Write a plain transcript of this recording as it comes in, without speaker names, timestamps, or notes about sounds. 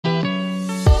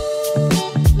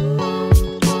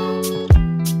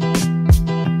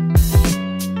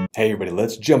Hey everybody,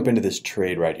 let's jump into this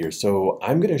trade right here. So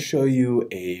I'm going to show you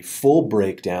a full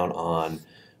breakdown on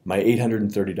my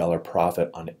 $830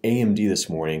 profit on AMD this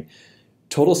morning.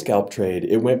 Total scalp trade.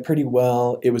 It went pretty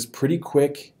well. It was pretty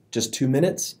quick, just 2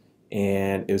 minutes,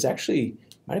 and it was actually,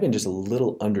 might have been just a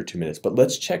little under 2 minutes, but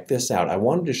let's check this out. I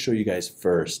wanted to show you guys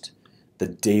first the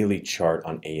daily chart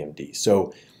on AMD.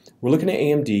 So we're looking at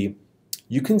AMD.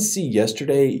 You can see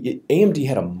yesterday, AMD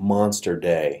had a monster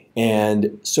day.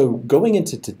 And so going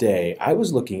into today, I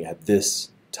was looking at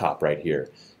this top right here.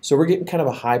 So we're getting kind of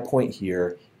a high point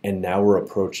here, and now we're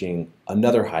approaching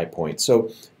another high point. So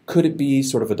could it be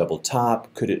sort of a double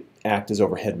top? Could it act as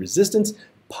overhead resistance?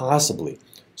 Possibly.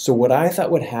 So what I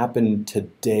thought would happen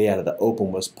today out of the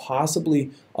open was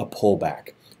possibly a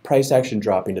pullback, price action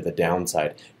dropping to the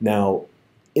downside. Now,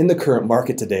 in the current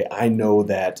market today, I know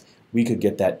that we could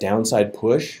get that downside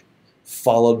push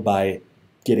followed by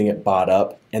getting it bought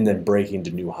up and then breaking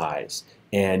to new highs.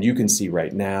 And you can see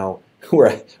right now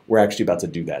we're actually about to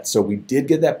do that. So we did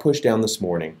get that push down this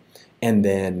morning, and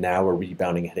then now we're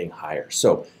rebounding, heading higher.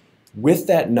 So with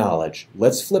that knowledge,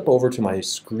 let's flip over to my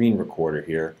screen recorder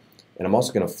here, and I'm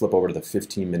also going to flip over to the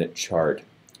 15-minute chart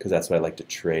because that's what I like to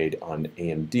trade on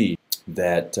AMD.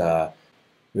 That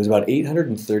it was about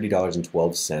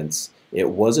 $830.12. It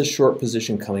was a short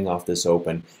position coming off this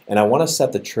open, and I want to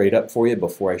set the trade up for you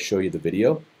before I show you the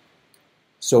video.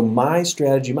 So my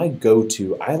strategy, my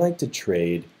go-to, I like to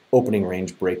trade opening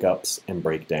range breakups and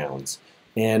breakdowns.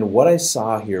 And what I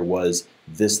saw here was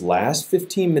this last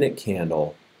 15-minute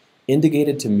candle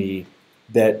indicated to me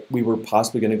that we were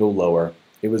possibly going to go lower.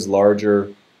 It was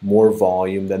larger, more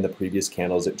volume than the previous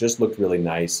candles. It just looked really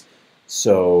nice.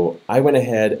 So I went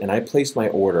ahead and I placed my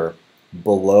order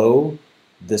below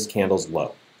this candle's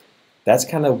low. That's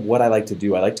kind of what I like to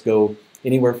do. I like to go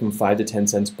anywhere from 5 to 10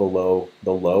 cents below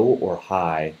the low or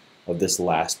high of this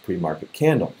last pre-market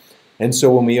candle. And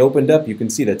so when we opened up, you can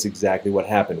see that's exactly what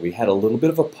happened. We had a little bit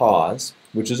of a pause,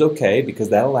 which is okay because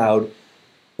that allowed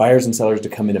buyers and sellers to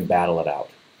come in and battle it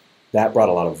out. That brought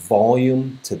a lot of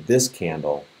volume to this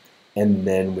candle, and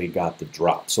then we got the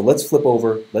drop. So let's flip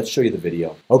over, let's show you the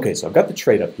video. Okay, so I've got the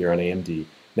trade up here on AMD.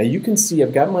 Now you can see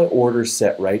I've got my order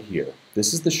set right here.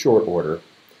 This is the short order,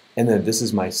 and then this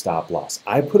is my stop loss.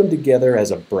 I put them together as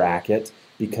a bracket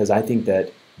because I think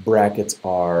that brackets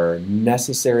are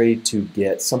necessary to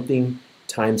get something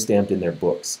time-stamped in their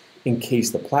books. In case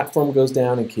the platform goes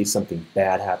down, in case something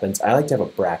bad happens, I like to have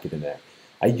a bracket in there.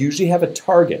 I usually have a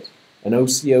target, an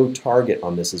OCO target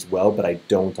on this as well, but I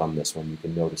don't on this one. You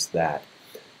can notice that.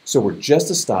 So we're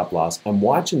just a stop loss. I'm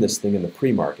watching this thing in the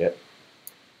pre-market,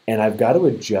 and I've got to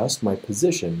adjust my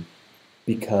position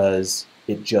because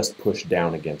it just pushed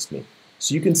down against me.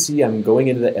 So you can see I'm going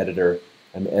into the editor,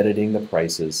 I'm editing the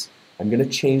prices, I'm going to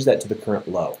change that to the current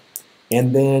low.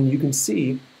 And then you can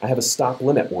see I have a stop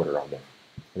limit order on there.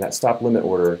 And that stop limit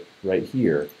order right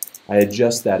here, I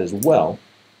adjust that as well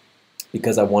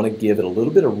because I want to give it a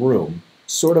little bit of room,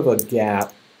 sort of a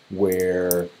gap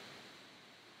where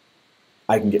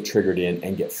I can get triggered in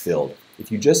and get filled.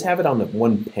 If you just have it on the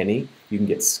 1 penny, you can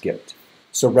get skipped.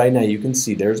 So right now you can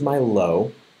see there's my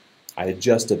low. I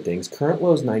adjusted things. Current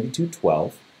low is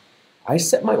 92.12. I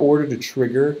set my order to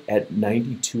trigger at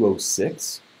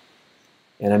 92.06.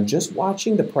 And I'm just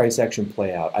watching the price action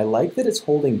play out. I like that it's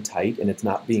holding tight and it's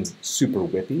not being super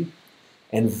whippy.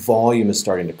 And volume is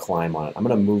starting to climb on it. I'm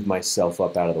going to move myself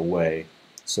up out of the way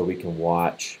so we can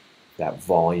watch that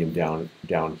volume down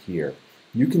here.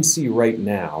 You can see right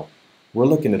now we're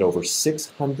looking at over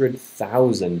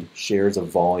 600,000 shares of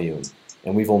volume,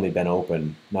 and we've only been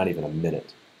open not even a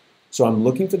minute. So I'm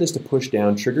looking for this to push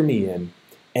down, trigger me in,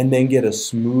 and then get a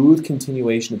smooth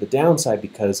continuation of the downside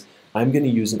because I'm going to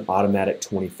use an automatic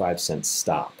 25-cent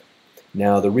stop.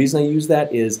 Now the reason I use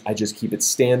that is I just keep it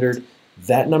standard.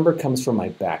 That number comes from my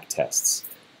back tests.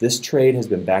 This trade has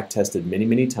been back tested many,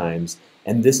 many times,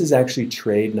 and this is actually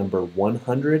trade number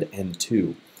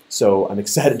 102. So I'm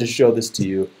excited to show this to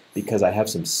you because I have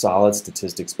some solid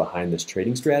statistics behind this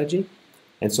trading strategy.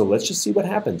 And so let's just see what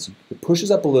happens. It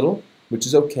pushes up a little, which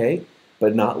is okay,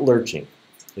 but not lurching.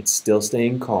 It's still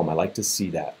staying calm. I like to see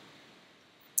that.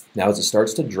 Now as it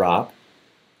starts to drop,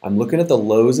 I'm looking at the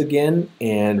lows again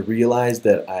and realize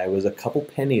that I was a couple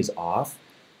pennies off.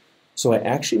 So I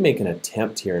actually make an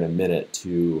attempt here in a minute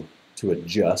to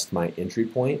adjust my entry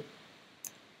point.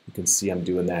 You can see I'm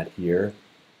doing that here.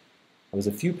 I was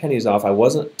a few pennies off. I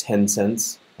wasn't 10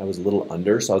 cents. I was a little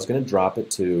under, so I was going to drop it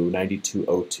to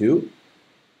 92.02.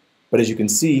 But as you can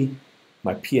see,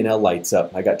 my P&L lights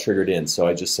up. I got triggered in, so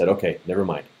I just said, okay, never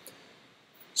mind.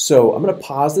 So I'm going to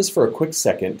pause this for a quick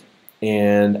second,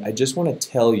 and I just want to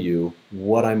tell you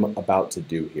what I'm about to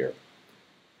do here.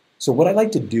 So what I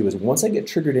like to do is once I get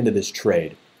triggered into this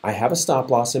trade, I have a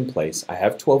stop loss in place. I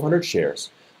have 1,200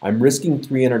 shares. I'm risking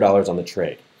 $300 on the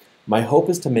trade. My hope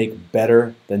is to make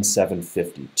better than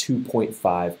 750,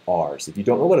 2.5 Rs. If you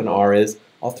don't know what an R is,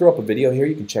 I'll throw up a video here.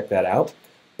 You can check that out.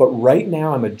 But right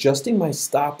now I'm adjusting my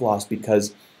stop loss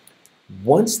because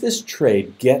once this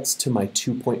trade gets to my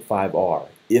 2.5 R,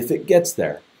 if it gets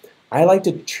there, I like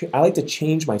to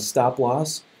change my stop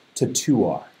loss to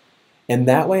 2R. And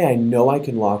that way I know I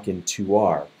can lock in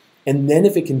 2R. And then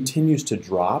if it continues to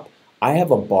drop, I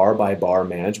have a bar by bar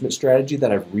management strategy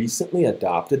that I've recently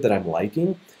adopted that I'm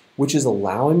liking, which is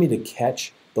allowing me to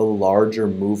catch the larger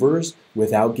movers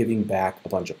without giving back a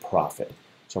bunch of profit.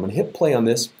 So I'm going to hit play on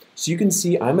this so you can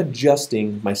see I'm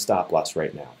adjusting my stop loss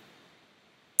right now.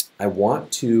 I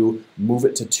want to move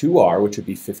it to 2R, which would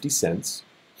be 50 cents.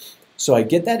 So I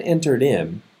get that entered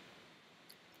in.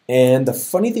 And the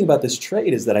funny thing about this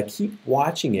trade is that I keep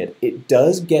watching it. It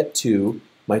does get to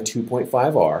my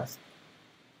 2.5R.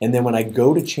 And then when I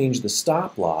go to change the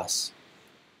stop loss,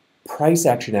 price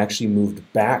action actually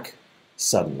moved back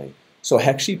suddenly. So I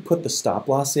actually put the stop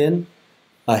loss in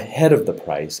ahead of the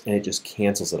price and it just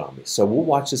cancels it on me. So we'll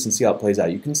watch this and see how it plays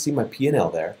out. You can see my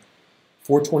P&L there.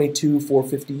 422,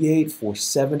 458,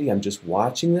 470. I'm just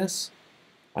watching this.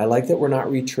 I like that we're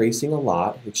not retracing a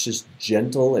lot. It's just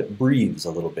gentle. It breathes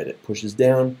a little bit. It pushes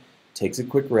down, takes a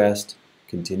quick rest,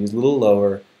 continues a little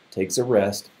lower, takes a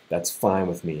rest. That's fine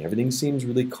with me. Everything seems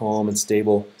really calm and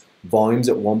stable. Volume's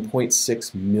at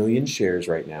 1.6 million shares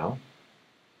right now.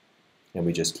 And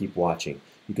we just keep watching.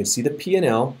 You can see the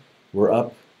P&L. We're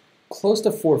up close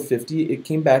to 450. It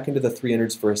came back into the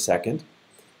 300s for a second.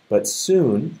 But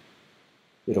soon,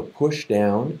 it'll push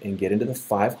down and get into the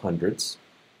 500s.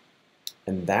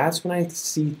 And that's when I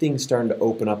see things starting to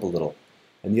open up a little.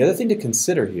 And the other thing to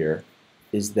consider here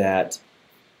is that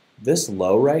this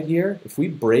low right here, if we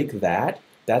break that,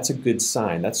 that's a good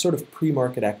sign. That's sort of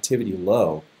pre-market activity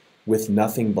low with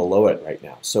nothing below it right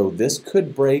now. So this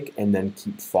could break and then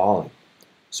keep falling.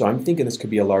 So I'm thinking this could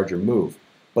be a larger move.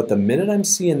 But the minute I'm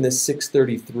seeing this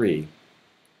 633,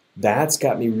 that's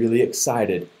got me really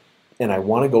excited. And I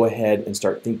want to go ahead and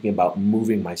start thinking about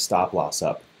moving my stop loss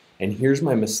up. And here's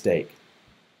my mistake.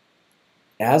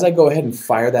 As I go ahead and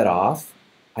fire that off,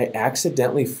 I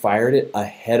accidentally fired it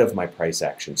ahead of my price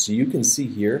action. So you can see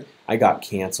here, I got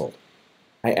canceled.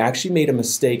 I actually made a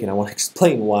mistake and I want to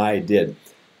explain why I did.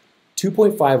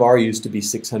 2.5R used to be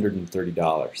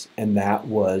 $630 and that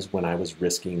was when I was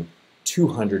risking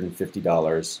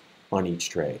 $250 on each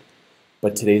trade.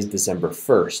 But today's December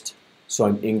 1st, so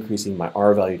I'm increasing my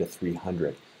R value to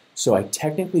 300. So I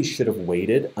technically should have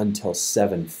waited until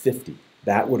 750.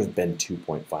 That would have been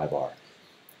 2.5R.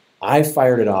 I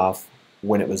fired it off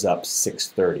when it was up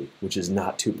 630, which is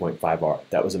not 2.5R.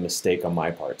 That was a mistake on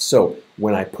my part. So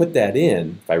when I put that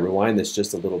in, if I rewind this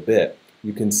just a little bit,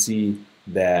 you can see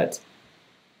that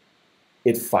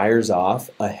it fires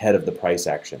off ahead of the price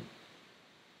action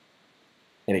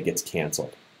and it gets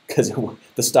canceled because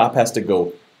the stop has to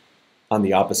go on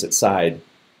the opposite side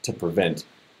to prevent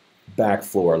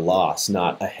backflow or loss,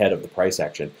 not ahead of the price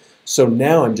action. So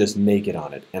now I'm just naked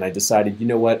on it and I decided, you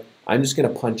know what, I'm just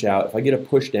going to punch out. If I get a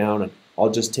push down, I'll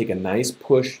just take a nice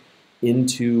push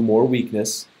into more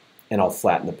weakness and I'll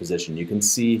flatten the position. You can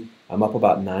see I'm up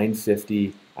about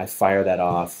 950. I fire that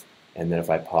off and then if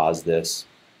I pause this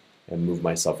and move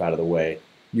myself out of the way,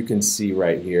 you can see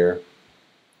right here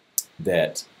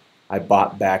that I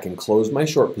bought back and closed my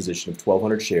short position of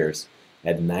 1,200 shares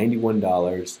at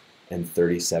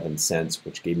 $91.37,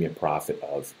 which gave me a profit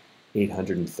of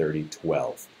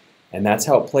 $830.12. And that's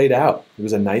how it played out. It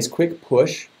was a nice quick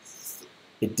push.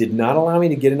 It did not allow me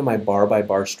to get into my bar by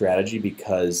bar strategy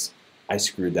because I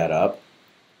screwed that up.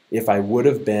 If I would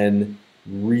have been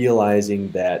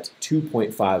realizing that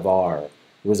 2.5R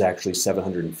was actually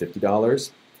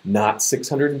 $750, not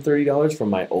 $630 from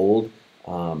my old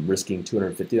risking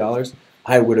 $250,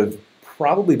 I would have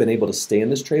probably been able to stay in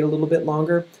this trade a little bit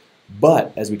longer.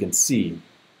 But as we can see,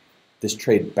 this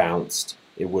trade bounced.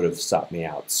 It would have stopped me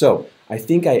out. So I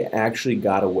think I actually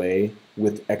got away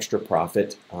with extra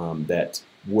profit that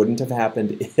wouldn't have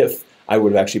happened if I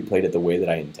would have actually played it the way that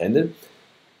I intended.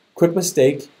 Quick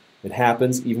mistake. It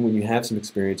happens. Even when you have some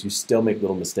experience, you still make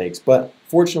little mistakes. But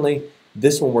fortunately,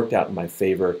 this one worked out in my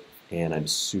favor, and I'm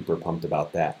super pumped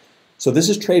about that. So this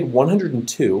is trade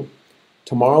 102.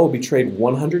 Tomorrow will be trade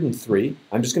 103.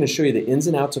 I'm just going to show you the ins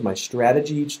and outs of my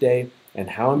strategy each day and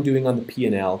how I'm doing on the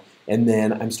P&L. And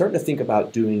then I'm starting to think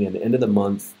about doing an end of the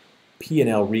month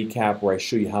P&L recap where I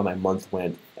show you how my month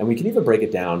went. And we can even break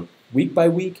it down week by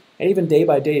week and even day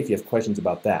by day if you have questions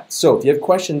about that. So if you have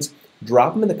questions,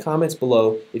 Drop them in the comments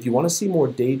below. If you want to see more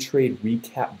day trade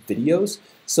recap videos,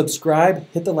 subscribe,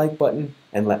 hit the like button,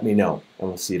 and let me know. And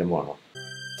we'll see you tomorrow.